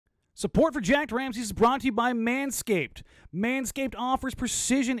Support for Jacked Ramsays is brought to you by Manscaped. Manscaped offers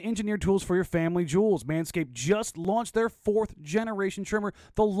precision-engineered tools for your family jewels. Manscaped just launched their 4th-generation trimmer,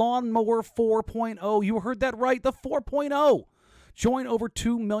 the Lawnmower 4.0. You heard that right, the 4.0. Join over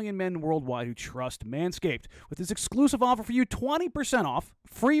 2 million men worldwide who trust Manscaped. With this exclusive offer for you, 20% off,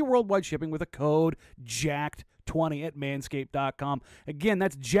 free worldwide shipping with a code JACKED20 at manscaped.com. Again,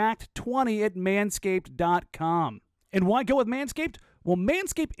 that's JACKED20 at manscaped.com. And why go with Manscaped? Well,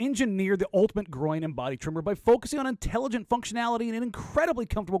 Manscaped engineered the ultimate groin and body trimmer by focusing on intelligent functionality and an incredibly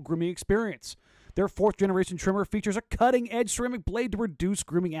comfortable grooming experience. Their 4th-generation trimmer features a cutting-edge ceramic blade to reduce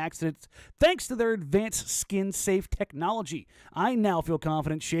grooming accidents thanks to their advanced skin-safe technology. I now feel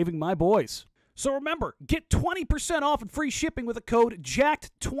confident shaving my boys. So remember, get 20% off and free shipping with a code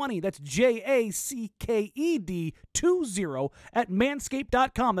JACKED20, that's JACKED20 at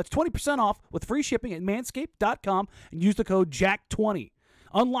manscaped.com. That's 20% off with free shipping at manscaped.com and use the code JACKED20.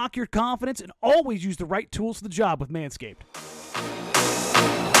 Unlock your confidence and always use the right tools for the job with Manscaped.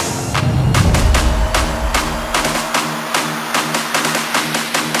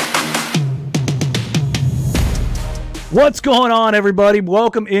 What's going on, everybody?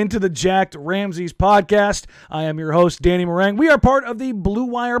 Welcome into the Jacked Ramsays podcast. I am your host, Danny Marang. We are part of the Blue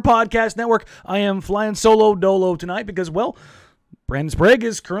Wire Podcast Network. I am flying solo dolo tonight because, well, Brandon Sprague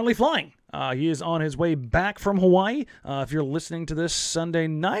is currently flying. He is on his way back from Hawaii. If you're listening to this Sunday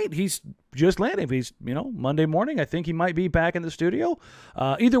night, he's just landed. If he's, Monday morning, I think he might be back in the studio.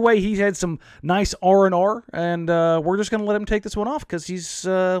 Either way, he's had some nice R&R, and we're just going to let him take this one off because he's,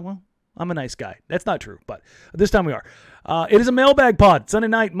 I'm a nice guy. That's not true, but this time we are. It is a mailbag pod, Sunday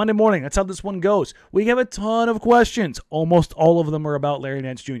night, Monday morning. That's how this one goes. We have a ton of questions. Almost all of them are about Larry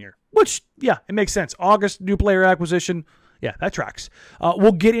Nance Jr., which, yeah, it makes sense. August, new player acquisition. Yeah, that tracks.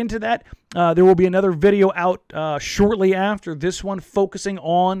 We'll get into that. There will be another video out shortly after this one focusing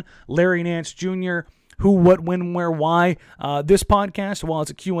on Larry Nance Jr., who, what, when, where, why. This podcast, while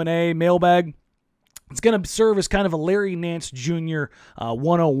it's a Q&A mailbag, it's going to serve as kind of a Larry Nance Jr.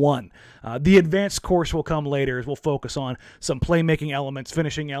 101. The advanced course will come later as we'll focus on some playmaking elements,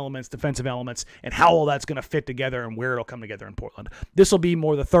 finishing elements, defensive elements, and how all that's going to fit together and where it'll come together in Portland. This will be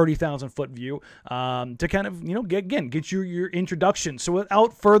more the 30,000-foot view to kind of, get you your introduction. So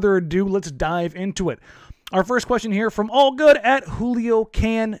without further ado, let's dive into it. Our first question here from All Good at Julio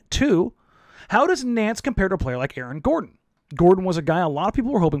Can 2. How does Nance compare to a player like Aaron Gordon? Gordon was a guy a lot of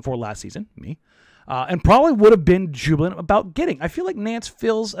people were hoping for last season, me. And probably would have been jubilant about getting. I feel like Nance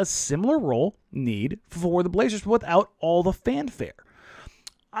fills a similar need for the Blazers without all the fanfare.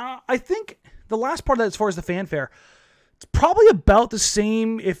 I think the last part of that, as far as the fanfare, it's probably about the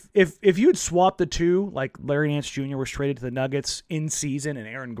same if you had swapped the two, like Larry Nance Jr. was traded to the Nuggets in season and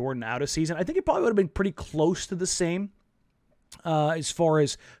Aaron Gordon out of season. I think it probably would have been pretty close to the same. As far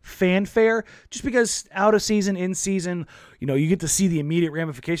as fanfare, just because out of season, in season, you get to see the immediate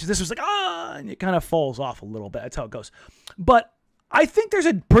ramifications. This was like, and it kind of falls off a little bit. That's how it goes. But I think there's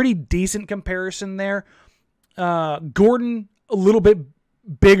a pretty decent comparison there. Gordon, a little bit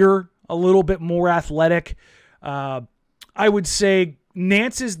bigger, a little bit more athletic. I would say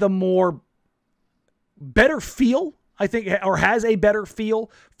Nance is the better feel, I think, or has a better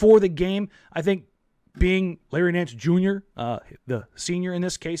feel for the game. I think being Larry Nance Jr., the senior in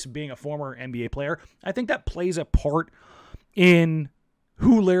this case, being a former NBA player, I think that plays a part in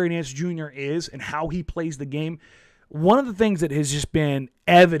who Larry Nance Jr. is and how he plays the game. One of the things that has just been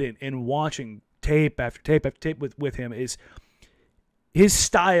evident in watching tape after tape after tape with him is his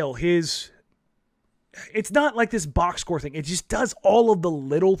style, it's not like this box score thing. It just does all of the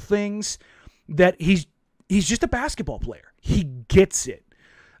little things that he's just a basketball player. He gets it.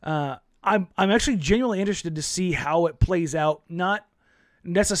 I'm actually genuinely interested to see how it plays out, not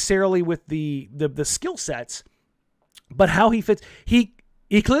necessarily with the skill sets, but how he fits. He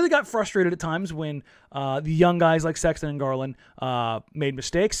clearly got frustrated at times when the young guys like Sexton and Garland made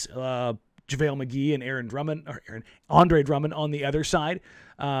mistakes. JaVale McGee and Andre Drummond on the other side.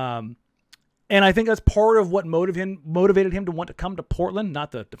 And I think that's part of what motivated him to want to come to Portland,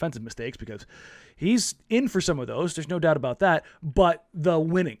 not the defensive mistakes, because he's in for some of those. There's no doubt about that, but the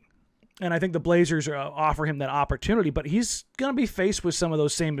winning. And I think the Blazers offer him that opportunity, but he's going to be faced with some of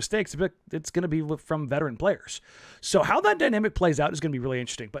those same mistakes. It's going to be from veteran players. So how that dynamic plays out is going to be really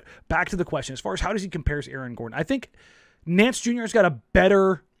interesting. But back to the question, as far as how does he compare to Aaron Gordon? I think Nance Jr. has got a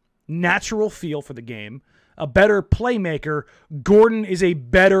better natural feel for the game, a better playmaker. Gordon is a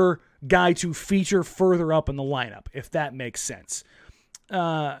better guy to feature further up in the lineup, if that makes sense.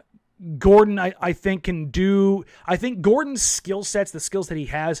 Gordon, I think, I think Gordon's skill sets, the skills that he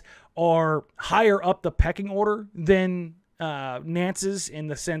has, are higher up the pecking order than Nance's in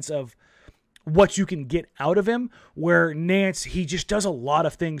the sense of what you can get out of him, where Nance, he just does a lot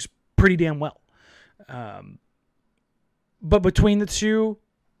of things pretty damn well. But between the two,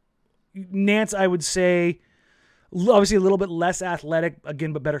 Nance, I would say, obviously a little bit less athletic,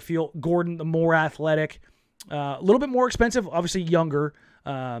 again, but better feel. Gordon, the more athletic, a little bit more expensive, obviously younger.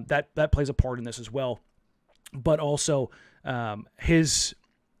 That plays a part in this as well. But also, he's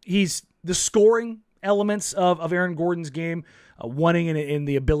the scoring elements of Aaron Gordon's game, wanting in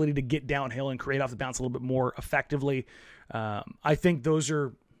the ability to get downhill and create off the bounce a little bit more effectively. I think those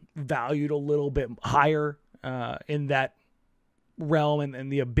are valued a little bit higher in that realm,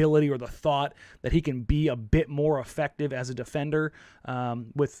 and the ability or the thought that he can be a bit more effective as a defender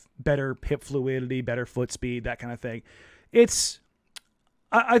with better hip fluidity, better foot speed, that kind of thing.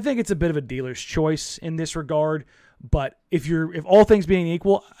 I think it's a bit of a dealer's choice in this regard. But if all things being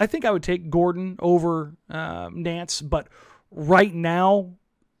equal, I think I would take Gordon over Nance. But right now,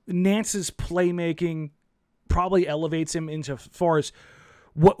 Nance's playmaking probably elevates him into as far as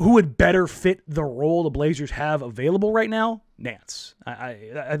who would better fit the role the Blazers have available right now. Nance.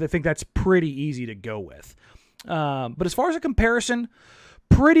 I think that's pretty easy to go with. But as far as a comparison,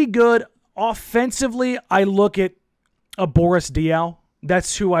 pretty good offensively. I look at a Boris Diaw.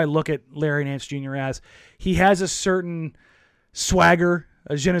 That's who I look at Larry Nance Jr. as. He has a certain swagger,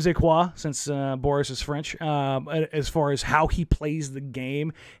 a je ne sais quoi, since Boris is French, as far as how he plays the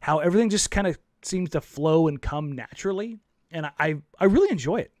game, how everything just kind of seems to flow and come naturally. And I really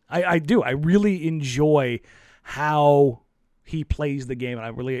enjoy it. I do. I really enjoy how he plays the game, and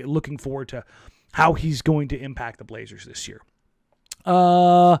I'm really looking forward to how he's going to impact the Blazers this year.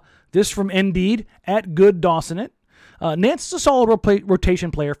 This from Indeed, at Good Dawson it. Nance is a solid rotation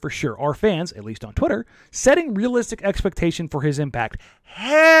player for sure. Our fans, at least on Twitter, setting realistic expectation for his impact.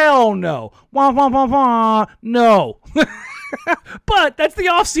 Hell no. Wah, wah, wah, wah. No. But that's the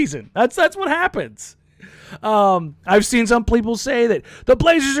offseason. That's what happens. I've seen some people say that the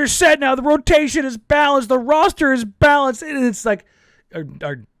Blazers are set now. The rotation is balanced. The roster is balanced. And it's like,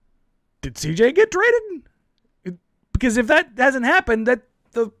 did CJ get traded? Because if that hasn't happened, that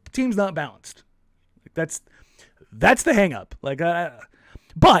the team's not balanced. That's the hang-up.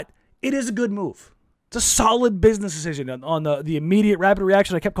 But it is a good move. It's a solid business decision. On the immediate rapid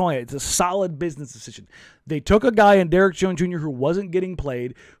reaction, I kept calling it. It's a solid business decision. They took a guy in Derek Jones Jr. who wasn't getting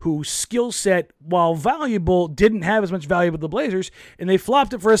played, whose skill set, while valuable, didn't have as much value with the Blazers, and they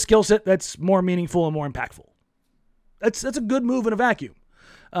flopped it for a skill set that's more meaningful and more impactful. That's a good move in a vacuum.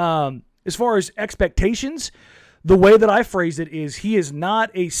 As far as expectations, the way that I phrase it is he is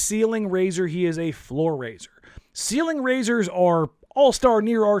not a ceiling raiser, he is a floor raiser. Ceiling raisers are all-star,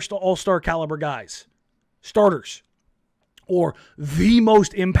 near all-star caliber guys. Starters. Or the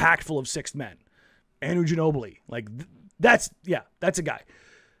most impactful of sixth men. Andrew Ginobili. That's a guy.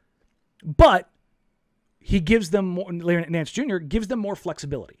 But he gives them more, Larry Nance Jr. gives them more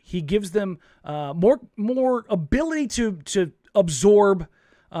flexibility. He gives them more ability to absorb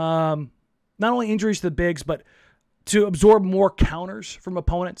not only injuries to the bigs, but to absorb more counters from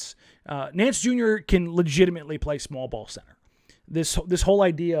opponents. Nance Jr. can legitimately play small ball center. This whole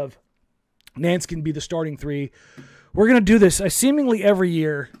idea of Nance can be the starting three. We're going to do this seemingly every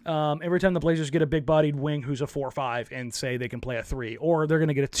year. Every time the Blazers get a big-bodied wing who's a 4-5 and say they can play a 3, or they're going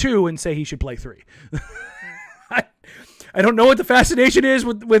to get a 2 and say he should play 3. I don't know what the fascination is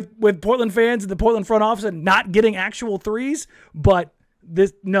with Portland fans and the Portland front office and not getting actual 3s, but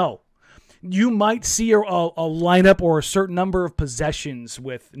no. You might see a lineup or a certain number of possessions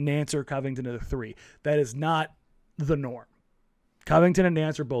with Nance or Covington at a 3. That is not the norm. Covington and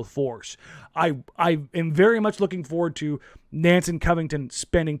Nance are both 4s. I am very much looking forward to Nance and Covington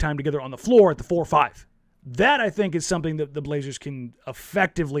spending time together on the floor at the 4-5. That, I think, is something that the Blazers can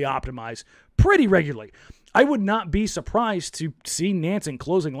effectively optimize pretty regularly. I would not be surprised to see Nance in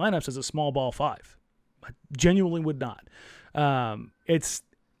closing lineups as a small ball 5. I genuinely would not. It's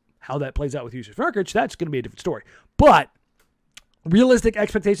how that plays out with Yusuf Nurkic, that's going to be a different story. But realistic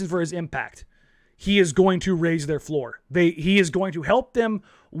expectations for his impact. He is going to raise their floor. He is going to help them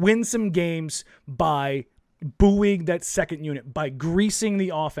win some games by buoying that second unit, by greasing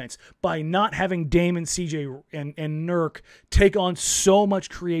the offense, by not having Dame and CJ and Nurk take on so much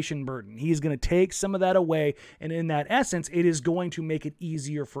creation burden. He is going to take some of that away, and in that essence, it is going to make it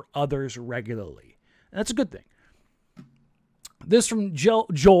easier for others regularly. And that's a good thing. This from Joel.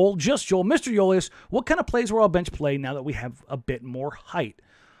 Mr. Yolius, what kind of plays will our bench play now that we have a bit more height?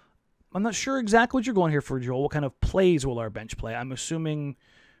 I'm not sure exactly what you're going here for, Joel. What kind of plays will our bench play? I'm assuming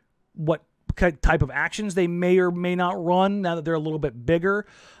what type of actions they may or may not run now that they're a little bit bigger.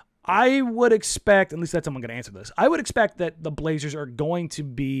 I would expect, at least that's someone going to answer this, I would expect that the Blazers are going to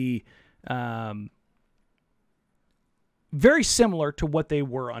be very similar to what they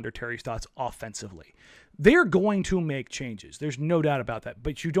were under Terry Stotts offensively. They're going to make changes. There's no doubt about that.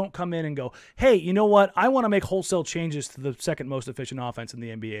 But you don't come in and go, hey, you know what? I want to make wholesale changes to the second most efficient offense in the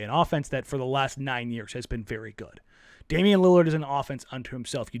NBA, an offense that for the last 9 years has been very good. Damian Lillard is an offense unto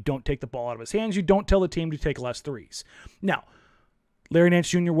himself. You don't take the ball out of his hands. You don't tell the team to take less threes. Now, Larry Nance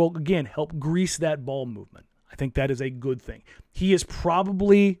Jr. will, again, help grease that ball movement. I think that is a good thing. He is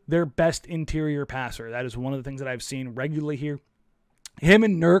probably their best interior passer. That is one of the things that I've seen regularly here. Him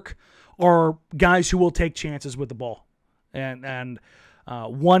and Nurk are guys who will take chances with the ball and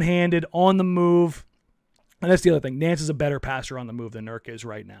one-handed on the move. And that's the other thing. Nance is a better passer on the move than Nurk is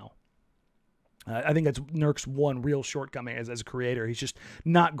right now. I think that's Nurk's one real shortcoming as a creator. He's just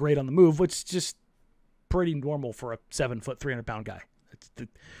not great on the move, which is just pretty normal for a 7-foot, 300-pound guy.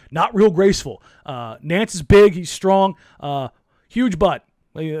 It's not real graceful. Nance is big. He's strong. Huge butt.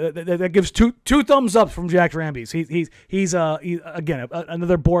 That gives two thumbs up from Jacked Ramsays. He's again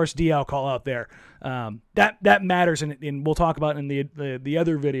another Boris Diaw call out there. That matters, and we'll talk about in the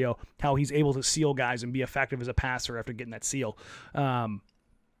other video how he's able to seal guys and be effective as a passer after getting that seal.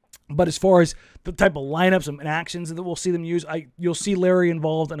 But as far as the type of lineups and actions that we'll see them use, you'll see Larry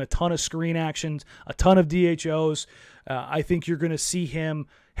involved in a ton of screen actions, a ton of DHOs. I think you're going to see him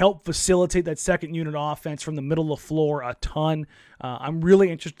help facilitate that second unit offense from the middle of the floor a ton. I'm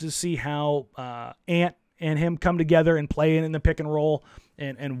really interested to see how Ant and him come together and play in the pick and roll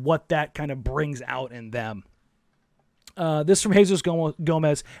and what that kind of brings out in them. This from Jesus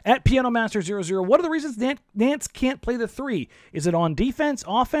Gomez at Piano Master 00. What are the reasons Nance can't play the three? Is it on defense,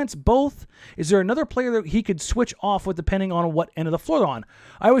 offense, both? Is there another player that he could switch off with depending on what end of the floor they're on?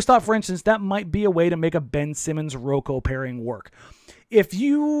 I always thought, for instance, that might be a way to make a Ben Simmons-Rocco pairing work. If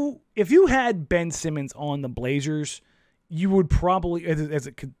you had Ben Simmons on the Blazers, you would probably, as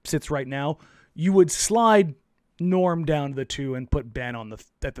it sits right now, you would slide Norm down to the 2 and put Ben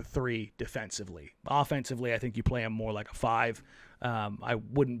at the 3 defensively. Offensively, I think you play him more like a 5. I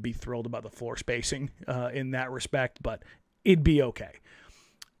wouldn't be thrilled about the floor spacing in that respect, but it'd be okay.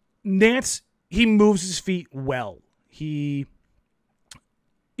 Nance, he moves his feet well. He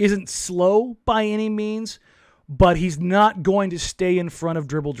isn't slow by any means, but he's not going to stay in front of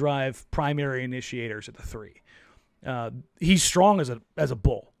dribble drive primary initiators at the 3. He's strong as a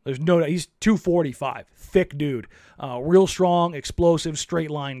bull. There's no doubt. He's 245, thick dude, real strong, explosive,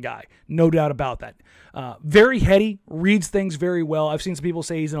 straight line guy. No doubt about that. Very heady, reads things very well. I've seen some people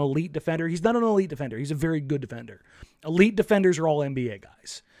say he's an elite defender. He's not an elite defender. He's a very good defender. Elite defenders are all NBA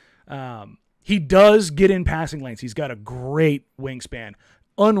guys. He does get in passing lanes. He's got a great wingspan,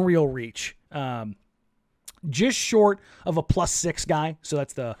 unreal reach. Just short of a +6 guy, so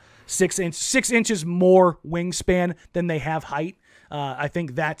that's the 6 inches more wingspan than they have height. I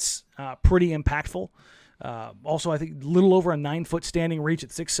think that's pretty impactful. Also, I think a little over a 9-foot standing reach at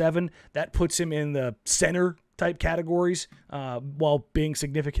 6'7". That puts him in the center type categories while being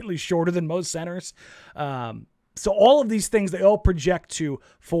significantly shorter than most centers. So all of these things, they all project to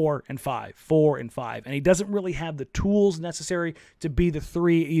 4 and 5, 4 and 5. And he doesn't really have the tools necessary to be the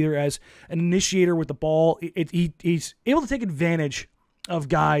 3, either as an initiator with the ball. He's able to take advantage of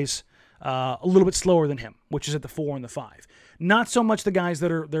guys a little bit slower than him, which is at the 4 and the 5. Not so much the guys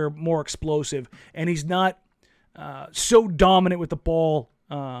that they're more explosive, and he's not so dominant with the ball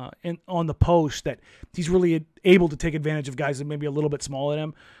on the post that he's really able to take advantage of guys that may be a little bit smaller than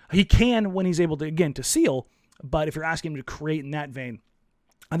him. He can when he's able to, again, to seal, but if you're asking him to create in that vein,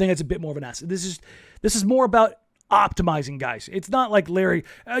 I think that's a bit more of an asset. This is more about optimizing guys. It's not like Larry,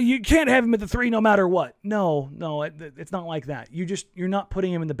 you can't have him at the 3 no matter what. No, it's not like that. You're not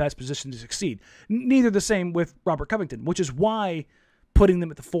putting him in the best position to succeed. Neither the same with Robert Covington, which is why putting them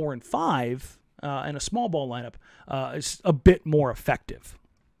at the 4 and 5 in a small ball lineup is a bit more effective.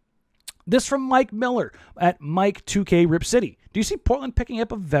 This from Mike Miller at Mike 2K Rip City. Do you see Portland picking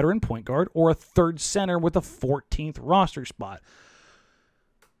up a veteran point guard or a third center with a 14th roster spot?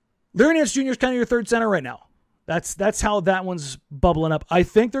 Larry Nance Jr. is kind of your third center right now. That's how that one's bubbling up. I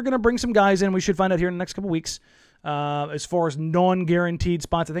think they're going to bring some guys in. We should find out here in the next couple weeks. As far as non-guaranteed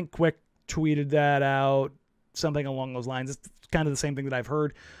spots, I think Quick tweeted that out, something along those lines. It's kind of the same thing that I've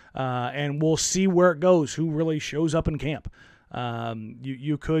heard. And we'll see where it goes, who really shows up in camp.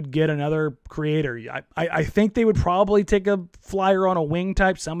 You could get another creator. I think they would probably take a flyer on a wing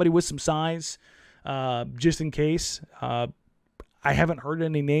type, somebody with some size, just in case. I haven't heard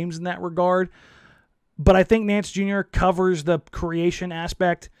any names in that regard. But I think Nance Jr. covers the creation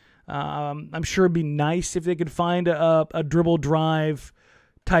aspect. I'm sure it'd be nice if they could find a dribble drive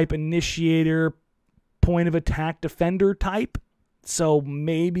type initiator, point of attack defender type. So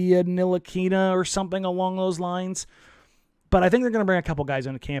maybe a Ntilikina or something along those lines. But I think they're going to bring a couple guys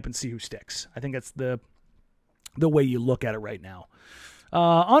into camp and see who sticks. I think that's the way you look at it right now.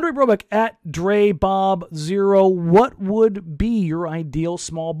 Andre Brobeck at DreBob0. What would be your ideal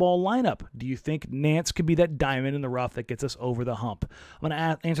small ball lineup? Do you think Nance could be that diamond in the rough that gets us over the hump? I'm going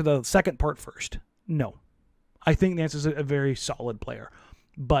to answer the second part first. No. I think Nance is a very solid player.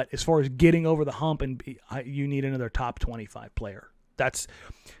 But as far as getting over the hump, you need another top 25 player.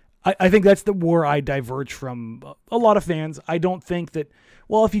 I think that's where I diverge from a lot of fans. I don't think that,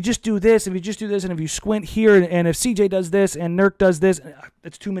 well, if you just do this, and if you squint here, and if CJ does this, and Nurk does this,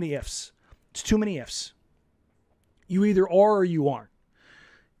 it's too many ifs. It's too many ifs. You either are or you aren't.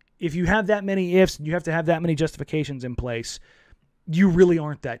 If you have that many ifs, you have to have that many justifications in place, you really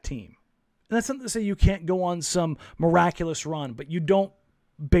aren't that team. And that's not to say you can't go on some miraculous run, but you don't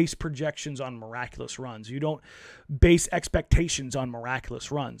base projections on miraculous runs. You don't base expectations on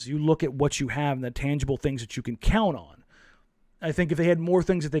miraculous runs. You look at what you have and the tangible things that you can count on. I think if they had more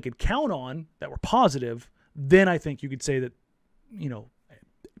things that they could count on that were positive, then I think you could say that,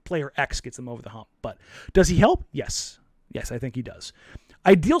 player X gets them over the hump. But does he help? Yes. Yes, I think he does.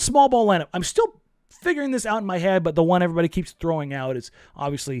 Ideal small ball lineup. I'm still figuring this out in my head, but the one everybody keeps throwing out is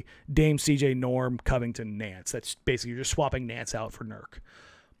obviously Dame, CJ, Norm, Covington, Nance. That's basically you're just swapping Nance out for Nurk.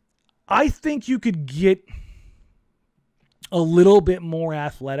 I think you could get a little bit more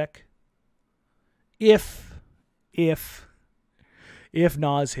athletic if Nas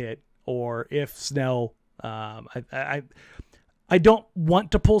hit or if Snell. I don't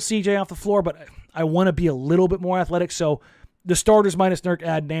want to pull CJ off the floor, but I want to be a little bit more athletic. So the starters minus Nurk,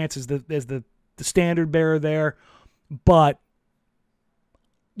 add Nance is the standard bearer there. But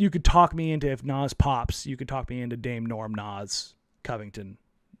you could talk me into, if Nas pops, you could talk me into Dame, Norm, Nas, Covington,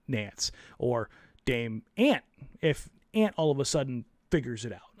 Nance, or Dame, Ant, if Ant all of a sudden figures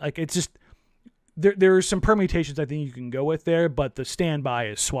it out. Like, it's just, there are some permutations I think you can go with there, but the standby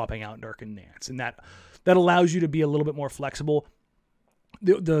is swapping out Nurk and Nance, and that allows you to be a little bit more flexible.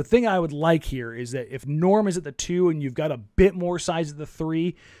 The thing I would like here is that if Norm is at the 2 and you've got a bit more size at the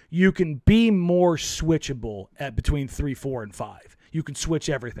 3, you can be more switchable at between 3, 4, and 5. You can switch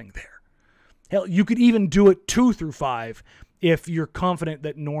everything there. Hell, you could even do it 2 through 5 if you're confident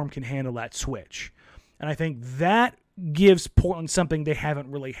that Norm can handle that switch. And I think that gives Portland something they haven't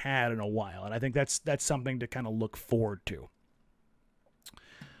really had in a while. And I think that's something to kind of look forward to.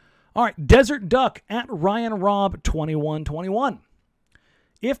 All right, Desert Duck at RyanRob2121.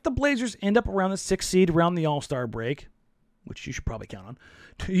 If the Blazers end up around the 6th seed around the All-Star break, which you should probably count on,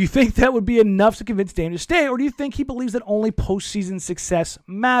 do you think that would be enough to convince Dame to stay, or do you think he believes that only postseason success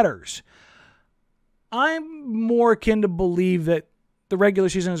matters? I'm more akin to believe that the regular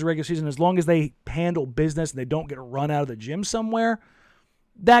season is a regular season. As long as they handle business and they don't get run out of the gym somewhere,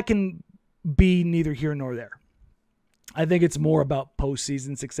 that can be neither here nor there. I think it's more about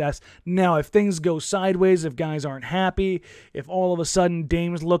postseason success. Now, if things go sideways, if guys aren't happy, if all of a sudden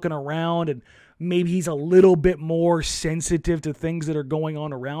Dame's looking around and maybe he's a little bit more sensitive to things that are going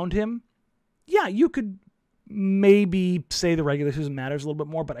on around him, yeah, you could maybe say the regular season matters a little bit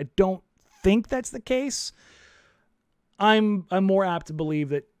more, but I don't think that's the case. I'm more apt to believe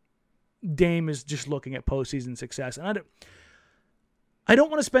that Dame is just looking at postseason success, and I don't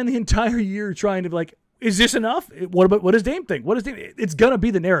want to spend the entire year trying to like, is this enough? What does Dame think? What does Dame? It's gonna be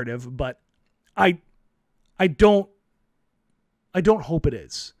the narrative, but I don't hope it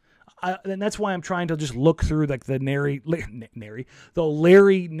is. And that's why I'm trying to just look through like the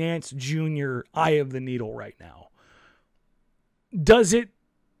Larry Nance Jr. eye of the needle right now. Does it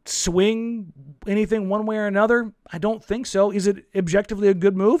swing anything one way or another? I don't think so. Is it objectively a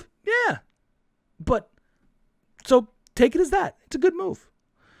good move? Yeah. But so take it as that. It's a good move.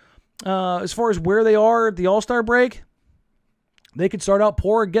 As far as where they are at the All-Star break, they could start out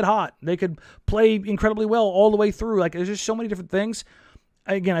poor and get hot. They could play incredibly well all the way through. Like, there's just so many different things.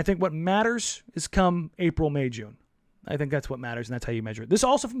 Again, I think what matters is come April, May, June. I think that's what matters, and that's how you measure it. This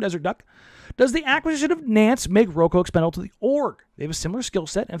also from Desert Duck. Does the acquisition of Nance make Rocco expendable to the org? They have a similar skill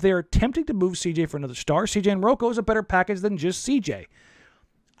set, and if they are attempting to move CJ for another star, CJ and Rocco is a better package than just CJ.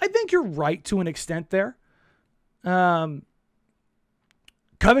 I think you're right to an extent there.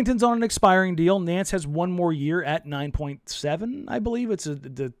 Covington's on an expiring deal. Nance has one more year at 9.7, I believe. It's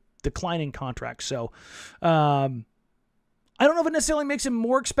a declining contract. So I don't know if it necessarily makes him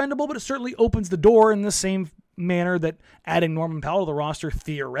more expendable, but it certainly opens the door in the same manner that adding Norman Powell to the roster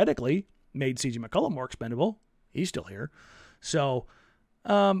theoretically made CJ McCollum more expendable. He's still here. So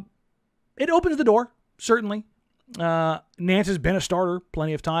it opens the door, certainly. Nance has been a starter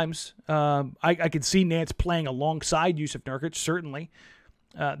plenty of times. I could see Nance playing alongside Jusuf Nurkic, certainly.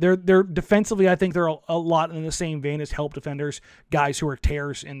 They're defensively, I think they're a lot in the same vein as help defenders, guys who are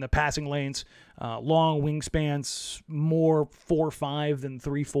tears in the passing lanes, long wingspans, more 4-5 than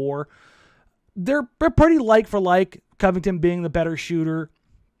 3-4. They're pretty like for like, Covington being the better shooter,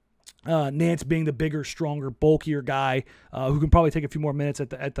 Nance being the bigger, stronger, bulkier guy who can probably take a few more minutes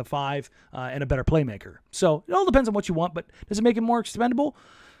at the 5 and a better playmaker. So it all depends on what you want, but does it make him more expendable?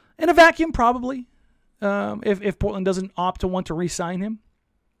 In a vacuum, probably, if Portland doesn't opt to want to re-sign him.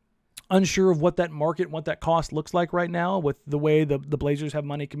 Unsure of what that market, what that cost looks like right now with the way the Blazers have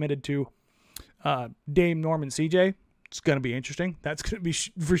money committed to Dame, Norman, CJ. It's going to be interesting. That's going to be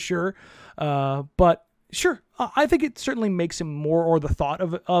for sure. But sure, I think it certainly makes him more, or the thought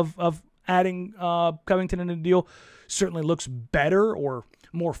of adding Covington in a deal certainly looks better or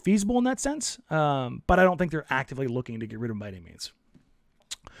more feasible in that sense. But I don't think they're actively looking to get rid of him by any means.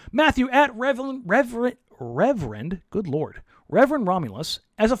 Matthew at Reverend, good Lord, Reverend Romulus,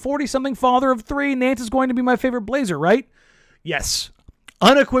 as a 40-something father of 3, Nance is going to be my favorite Blazer, right? Yes.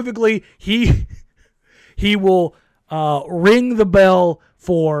 Unequivocally, he will ring the bell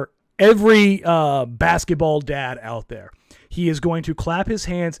for every basketball dad out there. He is going to clap his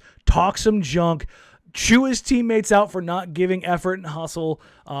hands, talk some junk, chew his teammates out for not giving effort and hustle,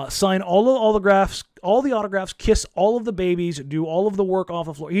 sign all the autographs, kiss all of the babies, do all of the work off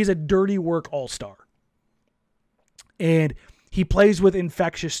the floor. He's a dirty work all-star. And he plays with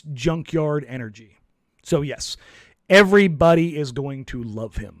infectious junkyard energy. So yes, everybody is going to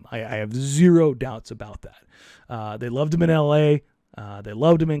love him. I have zero doubts about that. They loved him in LA. They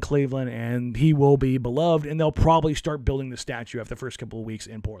loved him in Cleveland, and he will be beloved, and they'll probably start building the statue after the first couple of weeks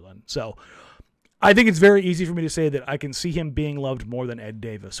in Portland. So I think it's very easy for me to say that I can see him being loved more than Ed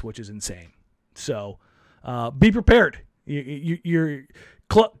Davis, which is insane. So be prepared. You're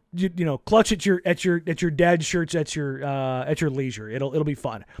clutch at your dad's shirts at your leisure. It'll be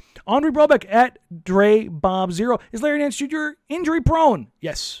fun. Andre Brobeck at Dre Bob 0. Is Larry Nance Jr. injury prone?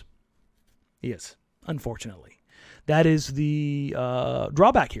 Yes, he is. Unfortunately, that is the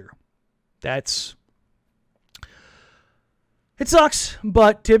drawback here. It sucks,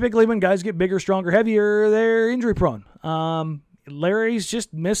 but typically when guys get bigger, stronger, heavier, they're injury prone. Larry's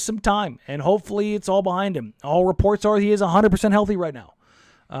just missed some time, and hopefully it's all behind him. All reports are he is 100% healthy right now.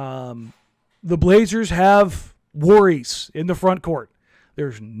 The Blazers have worries in the front court.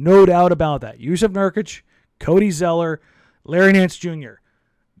 There's no doubt about that. Jusuf Nurkic, Cody Zeller, Larry Nance Jr.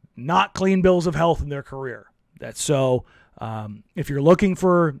 Not clean bills of health in their career. That's so. If you're looking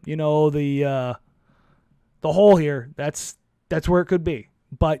for the hole here, that's where it could be.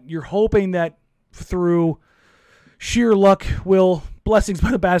 But you're hoping that through sheer luck, blessings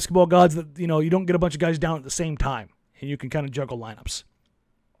by the basketball gods, that you don't get a bunch of guys down at the same time, and you can kind of juggle lineups.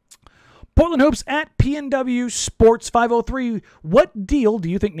 Portland Hoops at PNW Sports 503. What deal do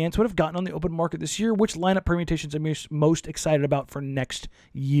you think Nance would have gotten on the open market this year? Which lineup permutations are you most excited about for next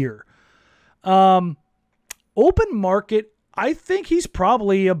year? Open market, I think he's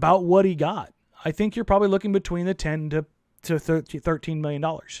probably about what he got. I think you're probably looking between the $10 to $13 million.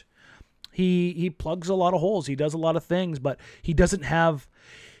 He plugs a lot of holes. He does a lot of things, but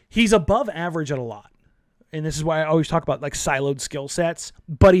he's above average at a lot. And this is why I always talk about like siloed skill sets,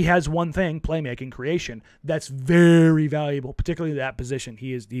 but he has one thing, playmaking, creation, that's very valuable, particularly that position.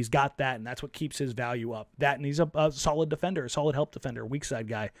 He's got that, and that's what keeps his value up. That, and he's a solid defender, a solid help defender, weak side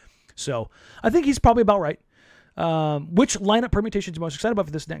guy. So I think he's probably about right. Which lineup permutations are you most excited about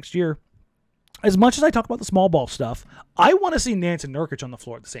for this next year? As much as I talk about the small ball stuff, I want to see Nance and Nurkic on the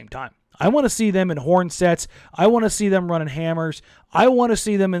floor at the same time. I want to see them in horn sets. I want to see them running hammers. I want to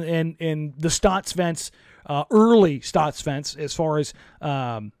see them in the Stotts fence, early Stotts fence, as far as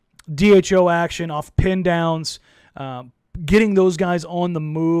DHO action off pin downs, getting those guys on the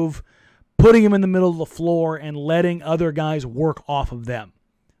move, putting them in the middle of the floor, and letting other guys work off of them.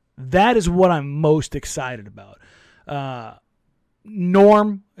 That is what I'm most excited about.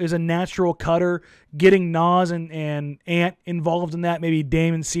 Norm is a natural cutter. Getting Nas and Ant involved in that, maybe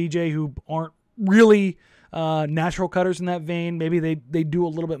Dame and CJ, who aren't really natural cutters in that vein. Maybe they do a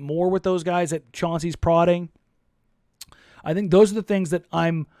little bit more with those guys that Chauncey's prodding. I think those are the things that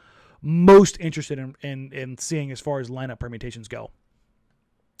I'm most interested in seeing as far as lineup permutations go.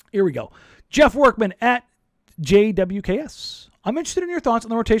 Here we go. Jeff Workman at JWKS. I'm interested in your thoughts on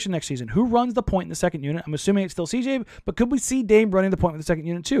the rotation next season. Who runs the point in the second unit? I'm assuming it's still CJ, but could we see Dame running the point with the second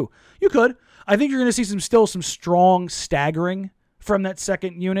unit too? You could. I think you're going to see some strong staggering from that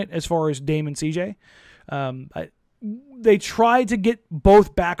second unit as far as Dame and CJ. they tried to get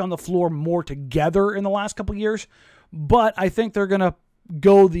both back on the floor more together in the last couple of years, but I think they're going to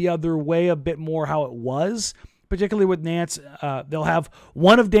go the other way a bit more how it was, particularly with Nance. They'll have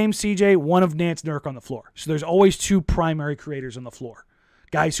one of Dame CJ, one of Nance Nurk on the floor. So there's always two primary creators on the floor.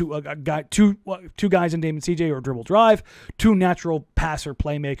 Guys who got two guys in Dame and CJ or dribble drive, two natural passer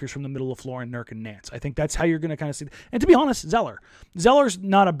playmakers from the middle of the floor in Nurk and Nance. I think that's how you're going to kind of see. And to be honest, Zeller's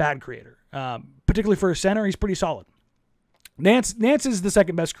not a bad creator, particularly for a center. He's pretty solid. Nance is the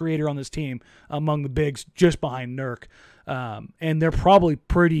second best creator on this team among the bigs, just behind Nurk, and they're probably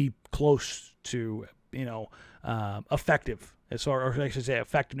pretty close to effective as far, or I should say,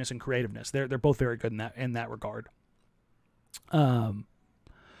 effectiveness and creativeness. They're both very good in that regard.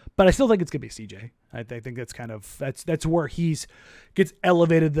 But I still think it's gonna be CJ. I think that's where he's gets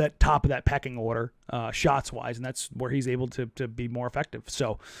elevated to that top of that pecking order, shots wise, and that's where he's able to be more effective.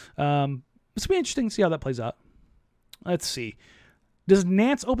 So it's gonna be interesting to see how that plays out. Let's see. Does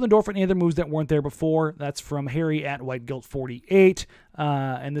Nance open the door for any other moves that weren't there before? That's from Harry at WhiteGuilt48.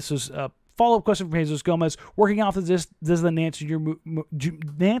 And this is a follow-up question from Jesus Gomez. Working off of this, does the Nance Jr.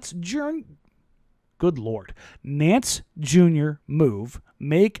 move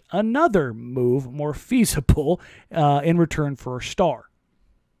make another move more feasible in return for a star?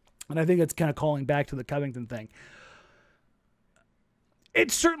 And I think that's kind of calling back to the Covington thing. It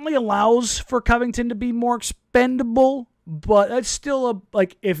certainly allows for Covington to be more expendable, but that's still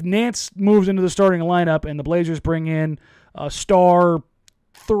if Nance moves into the starting lineup and the Blazers bring in a star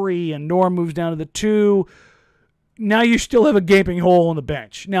 3 and Norm moves down to the 2, now you still have a gaping hole on the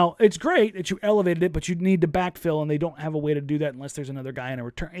bench. Now, it's great that you elevated it, but you need to backfill, and they don't have a way to do that unless there's another guy in a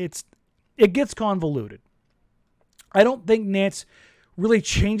return. It gets convoluted. I don't think Nance really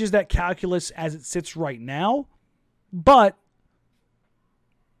changes that calculus as it sits right now, but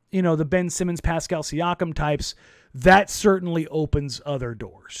the Ben Simmons, Pascal Siakam types, that certainly opens other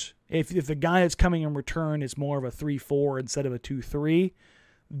doors. If the guy that's coming in return is more of a 3-4 instead of a 2-3,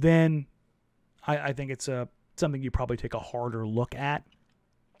 then I think it's something you probably take a harder look at.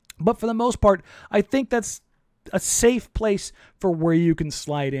 But for the most part, I think that's a safe place for where you can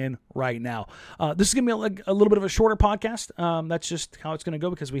slide in right now. This is going to be a little bit of a shorter podcast. That's just how it's going to go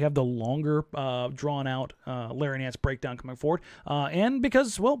because we have the longer, drawn-out Larry Nance breakdown coming forward. And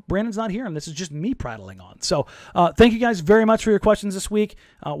because, Brandon's not here, and this is just me prattling on. So thank you guys very much for your questions this week.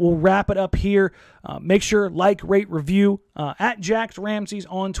 We'll wrap it up here. Make sure, rate, review at Jacked Ramsays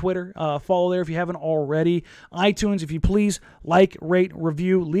on Twitter. Follow there if you haven't already. iTunes, if you please, rate,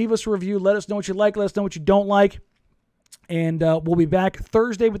 review. Leave us a review. Let us know what you like. Let us know what you don't like. And we'll be back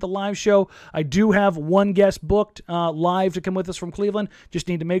Thursday with the live show. I do have one guest booked live to come with us from Cleveland. Just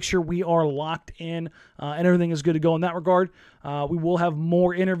need to make sure we are locked in and everything is good to go in that regard. We will have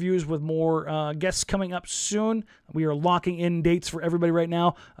more interviews with more guests coming up soon. We are locking in dates for everybody right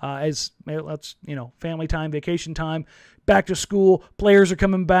now as that's family time, vacation time, back to school. Players are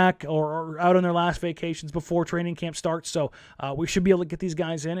coming back or out on their last vacations before training camp starts. So we should be able to get these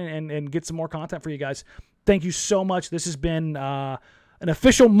guys in and get some more content for you guys. Thank you so much. This has been an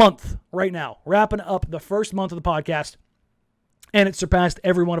official month right now, wrapping up the first month of the podcast, and it surpassed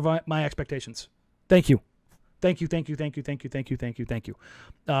every one of my expectations. Thank you. Thank you.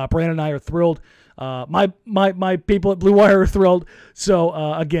 Brandon and I are thrilled. My people at Blue Wire are thrilled. So,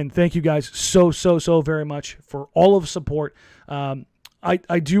 again, thank you guys so very much for all of the support.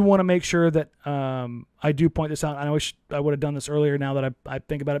 I do want to make sure that I do point this out. I wish I would have done this earlier. Now that I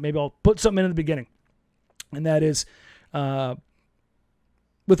think about it, maybe I'll put something in the beginning. And that is, with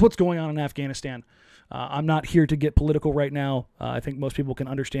what's going on in Afghanistan, I'm not here to get political right now. I think most people can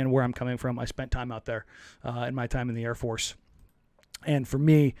understand where I'm coming from. I spent time out there in my time in the Air Force. And for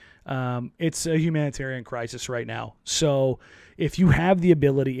me, it's a humanitarian crisis right now. So if you have the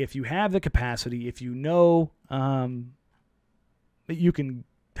ability, if you have the capacity, if you know that you can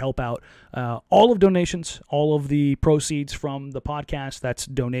help out, all of donations, all of the proceeds from the podcast, that's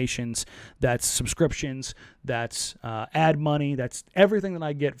donations, that's subscriptions, that's ad money, that's everything that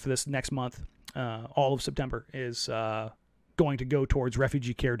I get for this next month, all of September is going to go towards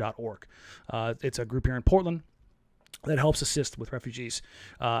refugeecare.org. It's a group here in Portland that helps assist with refugees,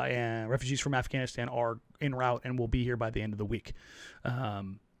 and refugees from Afghanistan are en route and will be here by the end of the week.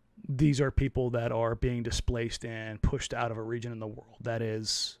 These are people that are being displaced and pushed out of a region in the world that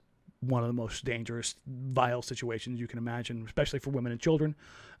is one of the most dangerous, vile situations you can imagine, especially for women and children.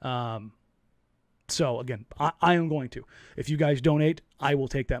 So, again, I am going to. If you guys donate, I will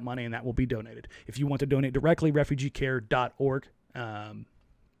take that money and that will be donated. If you want to donate directly, refugeecare.org.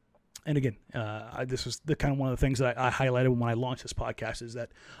 And again, this was the kind of one of the things that I highlighted when I launched this podcast, is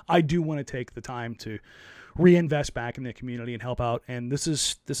that I do want to take the time to reinvest back in the community and help out. And this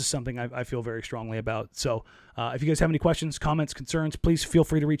is something I feel very strongly about. So if you guys have any questions, comments, concerns, please feel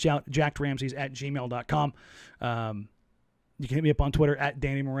free to reach out, jackedramsays@gmail.com. You can hit me up on Twitter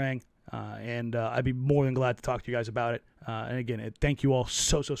 @Danny Marang. And I'd be more than glad to talk to you guys about it. And again, thank you all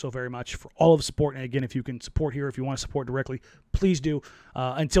so very much for all of the support. And again, if you can support here, if you want to support directly, please do.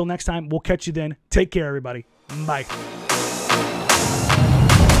 Until next time, we'll catch you then. Take care, everybody. Bye.